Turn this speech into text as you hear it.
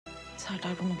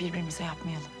Serdar, bunu birbirimize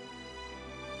yapmayalım.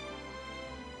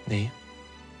 Neyi?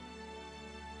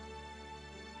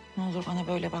 Ne olur bana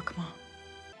böyle bakma.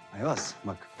 Ayvaz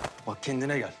bak. Bak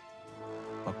kendine gel.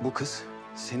 Bak bu kız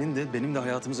senin de benim de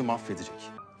hayatımızı mahvedecek.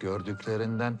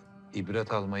 Gördüklerinden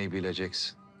ibret almayı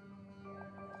bileceksin.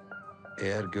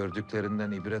 Eğer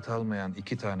gördüklerinden ibret almayan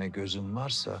 2 tane gözün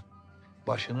varsa,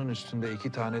 başının üstünde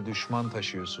 2 tane düşman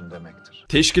taşıyorsun demektir.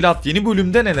 Teşkilat yeni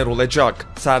bölümde neler olacak?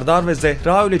 Serdar ve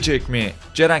Zehra ölecek mi?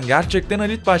 Ceren gerçekten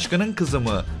Halit Başkan'ın kızı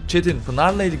mı? Çetin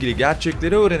Pınar'la ilgili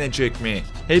gerçekleri öğrenecek mi?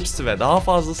 Hepsi ve daha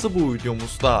fazlası bu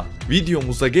videomuzda.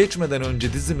 Videomuza geçmeden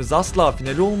önce dizimiz asla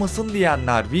finali olmasın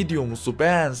diyenler videomuzu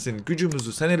beğensin,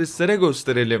 gücümüzü senaristlere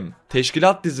gösterelim.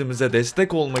 Teşkilat dizimize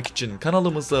destek olmak için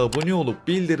kanalımıza abone olup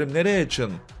bildirimleri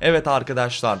açın. Evet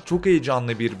arkadaşlar, çok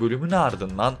heyecanlı bir bölümün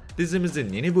ardından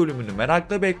dizimizin yeni bölümünü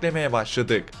merakla beklemeye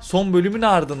başladık. Son bölümün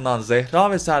ardından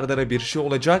Zehra ve Serdar'a bir şey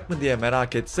olacak mı diye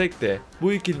merak etsek de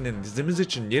bu ikilinin dizimiz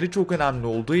için yeri çok önemli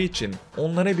olduğu için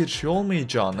onlara bir şey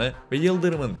olmayacağını ve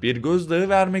Yıldırım'ın bir gözdağı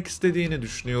vermek istediğini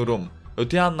düşünüyorum.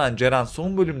 Öte yandan Ceren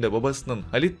son bölümde babasının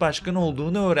Halit Başkan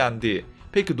olduğunu öğrendi.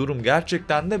 Peki durum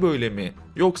gerçekten de böyle mi?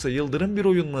 Yoksa Yıldırım bir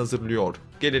oyun mu hazırlıyor?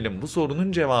 Gelelim bu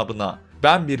sorunun cevabına.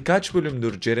 Ben birkaç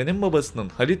bölümdür Ceren'in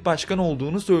babasının Halit Başkan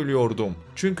olduğunu söylüyordum.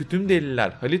 Çünkü tüm deliller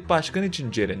Halit Başkan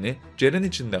için Ceren'i, Ceren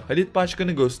için de Halit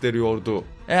Başkan'ı gösteriyordu.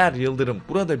 Eğer Yıldırım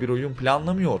burada bir oyun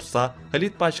planlamıyorsa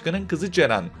Halit Başkan'ın kızı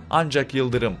Ceren. Ancak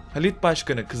Yıldırım Halit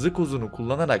Başkan'ı kızı kozunu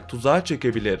kullanarak tuzağa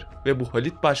çekebilir ve bu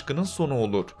Halit Başkan'ın sonu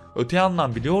olur. Öte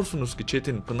yandan biliyorsunuz ki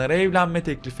Çetin Pınar'a evlenme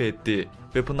teklifi etti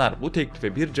ve Pınar bu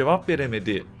teklife bir cevap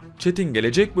veremedi. Çetin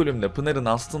gelecek bölümde Pınar'ın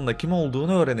aslında kim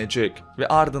olduğunu öğrenecek ve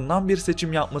ardından bir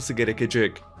seçim yapması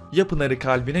gerekecek. Ya Pınar'ı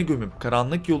kalbine gömüp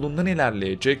karanlık yolundan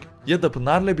ilerleyecek ya da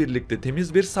Pınar'la birlikte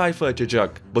temiz bir sayfa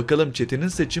açacak. Bakalım Çetin'in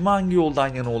seçimi hangi yoldan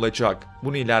yana olacak?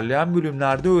 Bunu ilerleyen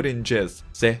bölümlerde öğreneceğiz.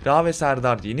 Zehra ve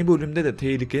Serdar yeni bölümde de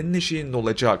tehlikenin eşiğinde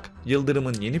olacak.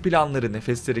 Yıldırım'ın yeni planları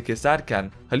nefesleri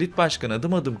keserken Halit Başkan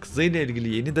adım adım kızıyla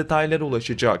ilgili yeni detaylara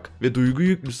ulaşacak ve duygu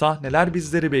yüklü sahneler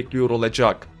bizleri bekliyor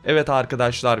olacak. Evet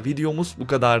arkadaşlar, videomuz bu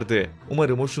kadardı.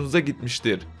 Umarım hoşunuza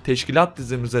gitmiştir. Teşkilat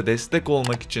dizimize destek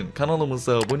olmak için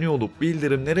kanalımıza abone olup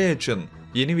bildirimleri açın.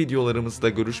 Yeni videolarımızda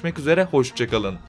görüşmek üzere, hoşça kalın.